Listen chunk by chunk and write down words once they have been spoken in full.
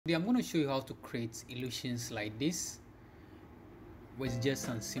Today I'm going to show you how to create illusions like this with just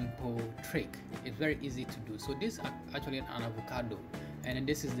a simple trick. It's very easy to do. So this is actually an avocado, and then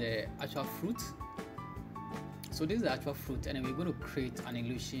this is the actual fruit. So this is the actual fruit, and then we're going to create an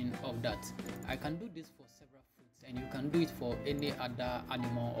illusion of that. I can do this for several fruits, and you can do it for any other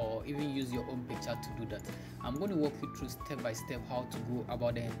animal, or even use your own picture to do that. I'm going to walk you through step by step how to go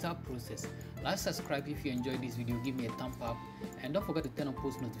about the entire process. Like, subscribe if you enjoyed this video, give me a thumb up, and don't forget to turn on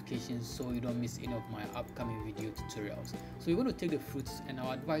post notifications so you don't miss any of my upcoming video tutorials. So you're going to take the fruits, and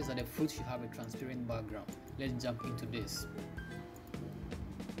our advice that the fruit should have a transparent background. Let's jump into this.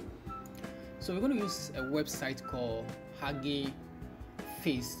 So we're going to use a website called huggyface.co.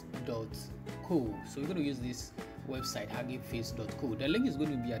 So we're going to use this website, huggyface.co. The link is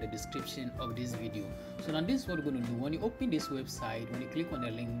going to be at the description of this video. So now this is what we're going to do. When you open this website, when you click on the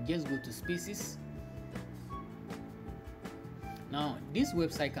link, just go to spaces. Now this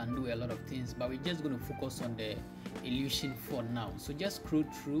website can do a lot of things, but we're just going to focus on the illusion for now. So just scroll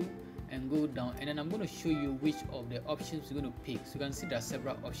through and go down, and then I'm going to show you which of the options we're going to pick. So you can see there are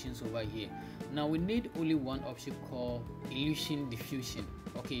several options over here. Now we need only one option called illusion diffusion.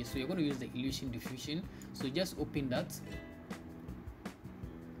 Okay, so you're going to use the illusion diffusion. So just open that.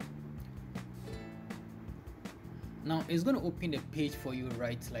 Now it's going to open the page for you,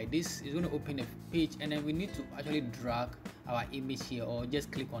 right? Like this. It's going to open the page, and then we need to actually drag our image here, or just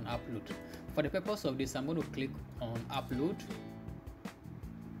click on upload. For the purpose of this, I'm going to click on upload,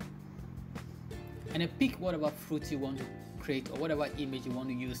 and then pick whatever fruit you want to create or whatever image you want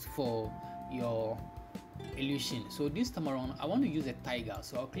to use for your illusion. So this time around I want to use a tiger,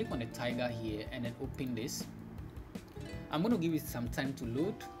 so I'll click on the tiger here and then open this. I'm going to give it some time to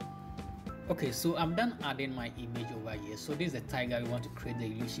load. Okay, so I'm done adding my image over here. So this is the tiger we want to create the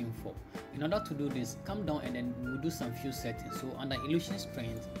illusion for. In order to do this, come down and then we'll do some few settings. So under illusion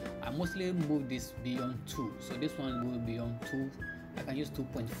strength, I mostly move this beyond 2. So this one will be beyond 2. I can use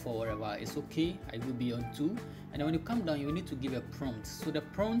 2.4, whatever, it's okay. I go beyond 2. And then when you come down, you need to give a prompt. So the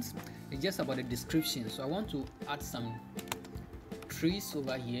prompt is just about the description. So I want to add some trees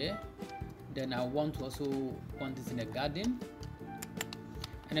over here. Then I want to also want this in a garden,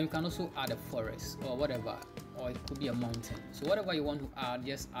 and then we can also add a forest or whatever, or it could be a mountain. So whatever you want to add,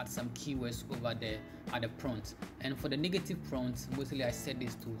 just add some keywords over there at the prompt. And for the negative prompt, mostly I set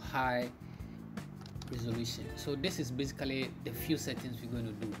this to high resolution. So this is basically the few settings we're going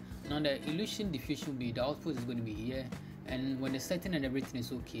to do. Now the illusion diffusion will be, the output is going to be here, and when the setting and everything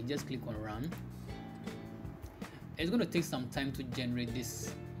is okay, just click on run. It's going to take some time to generate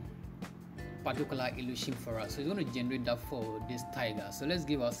this particular illusion for us. So it's going to generate that for this tiger. So let's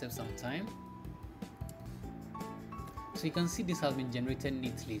give ourselves some time. So you can see this has been generated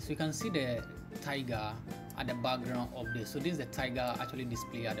neatly. So you can see the tiger at the background of this. So this is the tiger actually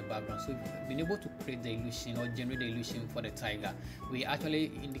displayed at the background. So we've been able to create the illusion or generate the illusion for the tiger. We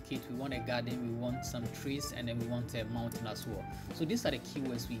actually indicate we want a garden, we want some trees, and then we want a mountain as well. So these are the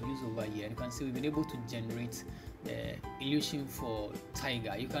keywords we use over here. You can see we've been able to generate the illusion for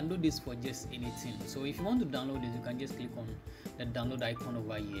tiger. You can do this for just anything. So if you want to download this, you can just click on the download icon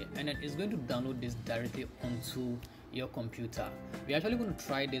over here, and then it's going to download this directly onto your computer. We're actually going to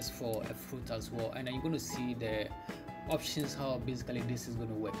try this for a fruit as well, and then you're going to see the options how basically this is going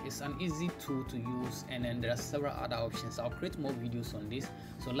to work. It's an easy tool to use, and then there are several other options. I'll create more videos on this,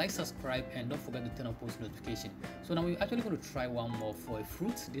 so like, subscribe, and don't forget to turn on post notification. So now we're actually going to try one more for a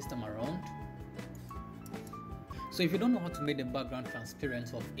fruit this time around. So if you don't know how to make the background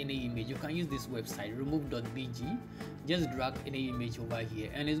transparent of any image, you can use this website, remove.bg. Just drag any image over here,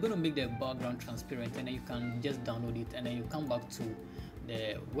 and it's going to make the background transparent, and then you can just download it, and then you come back to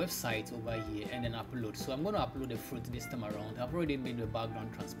the website over here and then upload. So I'm going to upload the fruit this time around. I've already made the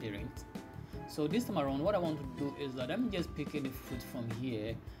background transparent. So this time around, what I want to do is that let me just pick any fruit from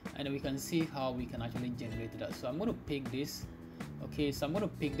here, and then we can see how we can actually generate that. So I'm going to pick this. Okay, so I'm going to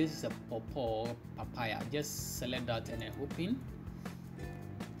pick this is a pawpaw, papaya. Just select that and then open.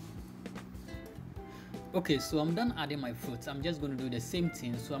 Okay, so I'm done adding my fruits. I'm just going to do the same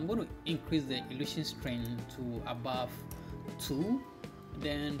thing. So I'm going to increase the illusion strength to above 2,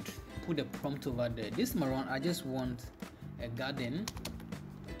 then put the prompt over there. This time around, I just want a garden,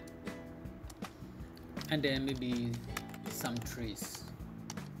 and then maybe some trees.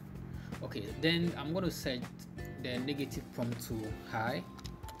 Okay, then I'm going to set the negative prompt to high,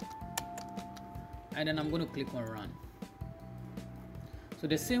 and then I'm going to click on run. So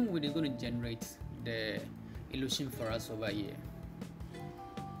the same way is going to generate the illusion for us over here.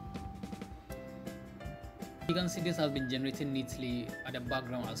 You can see this has been generating neatly at the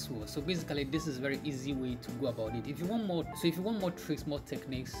background as well. So basically this is very easy way to go about it. If you want more, so if you want more tricks, more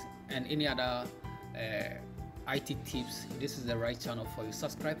techniques, and any other IT tips, this is the right channel for you.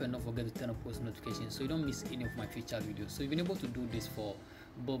 Subscribe and don't forget to turn on post notifications so you don't miss any of my featured videos. So you've been able to do this for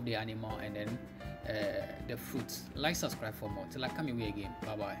both the animal and then the fruits. Like, subscribe for more. Till I come your way again.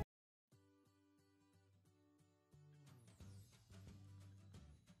 Bye bye.